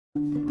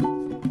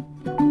I'm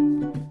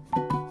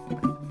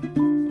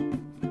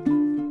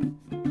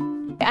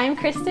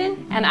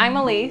Kristen. And I'm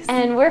Elise.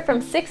 And we're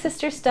from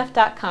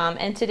SixSistersStuff.com,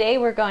 and today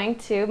we're going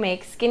to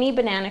make skinny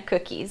banana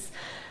cookies.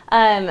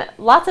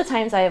 Lots of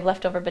times I have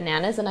leftover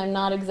bananas and I'm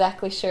not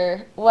exactly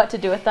sure what to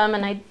do with them,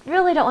 and I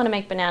really don't want to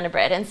make banana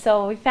bread. And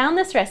so we found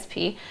this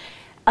recipe,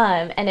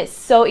 and it's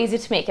so easy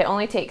to make. It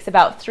only takes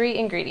about 3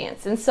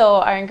 ingredients. And so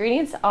our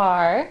ingredients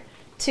are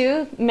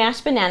 2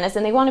 mashed bananas,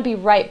 and they want to be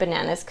ripe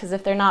bananas because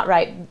if they're not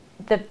ripe,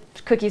 the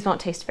cookies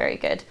won't taste very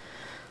good.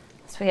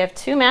 So we have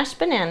 2 mashed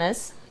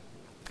bananas,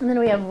 and then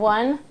we have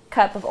 1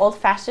 cup of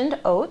old-fashioned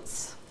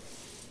oats.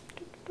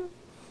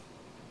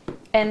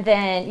 And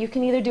then you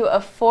can either do a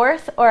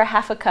 1/4 or a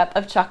 1/2 cup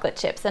of chocolate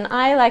chips. And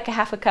I like a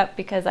 1/2 cup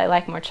because I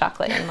like more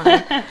chocolate in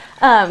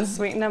mine.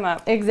 Sweeten them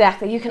up.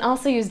 Exactly. You can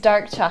also use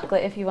dark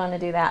chocolate if you want to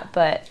do that,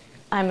 but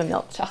I'm a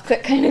milk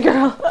chocolate kind of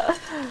girl.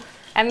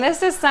 And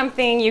this is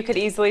something you could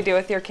easily do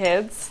with your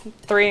kids.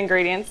 3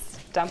 ingredients,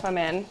 dump them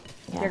in,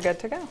 Yeah. You're good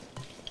to go.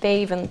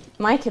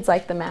 My kids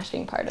like the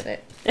mashing part of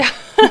it.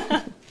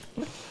 Yeah.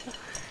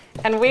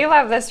 And we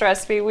love this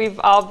recipe. We've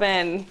all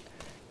been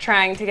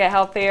trying to get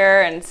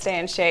healthier and stay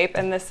in shape,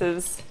 and this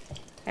is,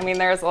 I mean,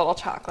 there's a little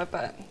chocolate,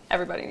 but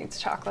everybody needs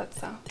chocolate,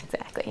 so.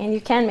 Exactly, and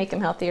you can make them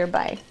healthier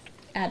by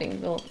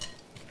adding little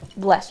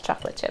less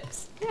chocolate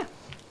chips. Yeah.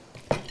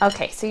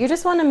 Okay, so you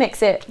just want to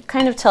mix it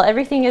kind of till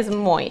everything is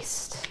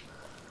moist.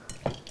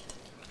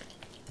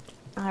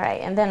 All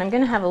right, and then I'm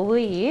going to have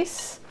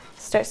Elise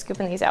start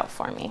scooping these out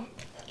for me.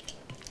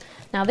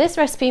 Now this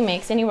recipe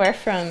makes anywhere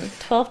from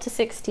 12 to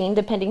 16,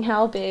 depending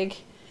how big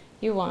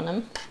you want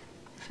them.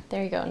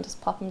 There you go, and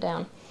just plop them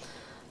down.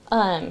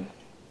 On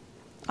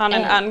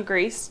an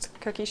ungreased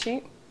cookie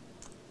sheet?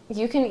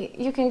 You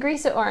can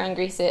grease it or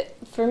ungrease it.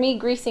 For me,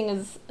 greasing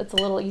it's a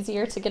little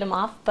easier to get them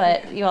off,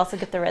 but you also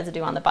get the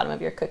residue on the bottom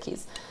of your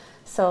cookies.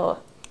 So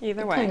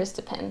either way. It kind of just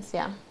depends,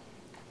 yeah.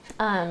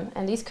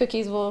 And these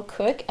cookies will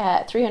cook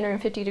at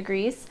 350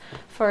 degrees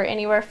for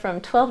anywhere from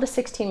 12 to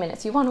 16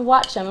 minutes. You want to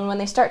watch them, and when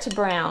they start to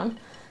brown,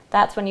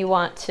 that's when you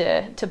want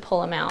to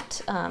pull them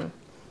out.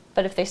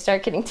 But if they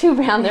start getting too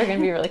brown, they're going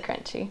to be really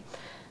crunchy.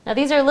 Now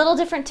these are a little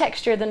different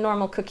texture than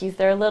normal cookies.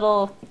 They're a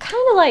little,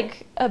 kind of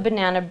like a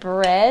banana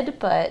bread,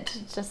 but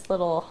just a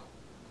little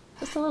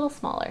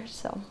smaller.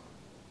 So.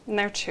 And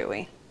they're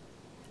chewy.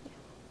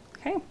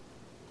 Okay.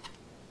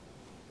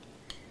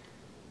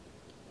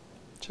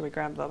 Should we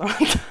grab the other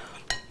ones?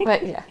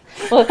 But yeah.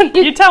 Well,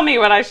 you tell me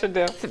what I should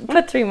do.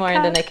 Put 3 more,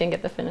 and then I can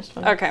get the finished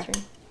one. Okay.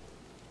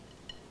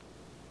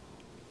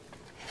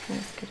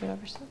 Scoot it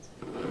over so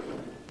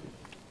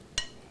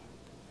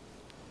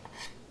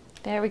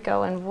there we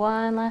go, and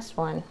one last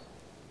one.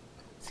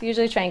 So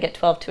usually try and get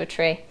 12 to a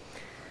tray.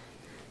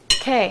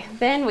 Okay,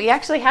 then we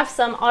actually have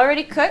some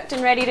already cooked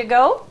and ready to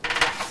go.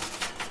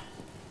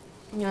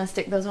 You want to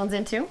stick those ones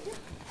in too?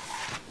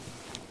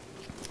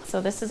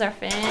 So this is our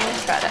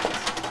finished product.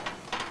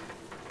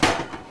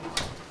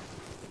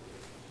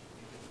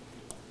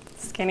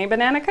 Skinny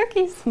banana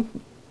cookies.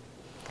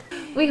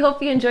 We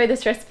hope you enjoy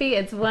this recipe.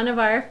 It's one of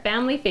our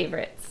family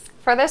favorites.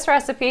 For this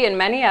recipe and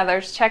many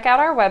others, check out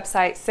our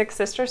website,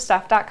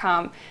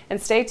 SixSistersStuff.com,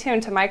 and stay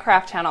tuned to my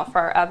craft channel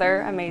for our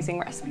other amazing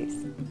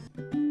recipes.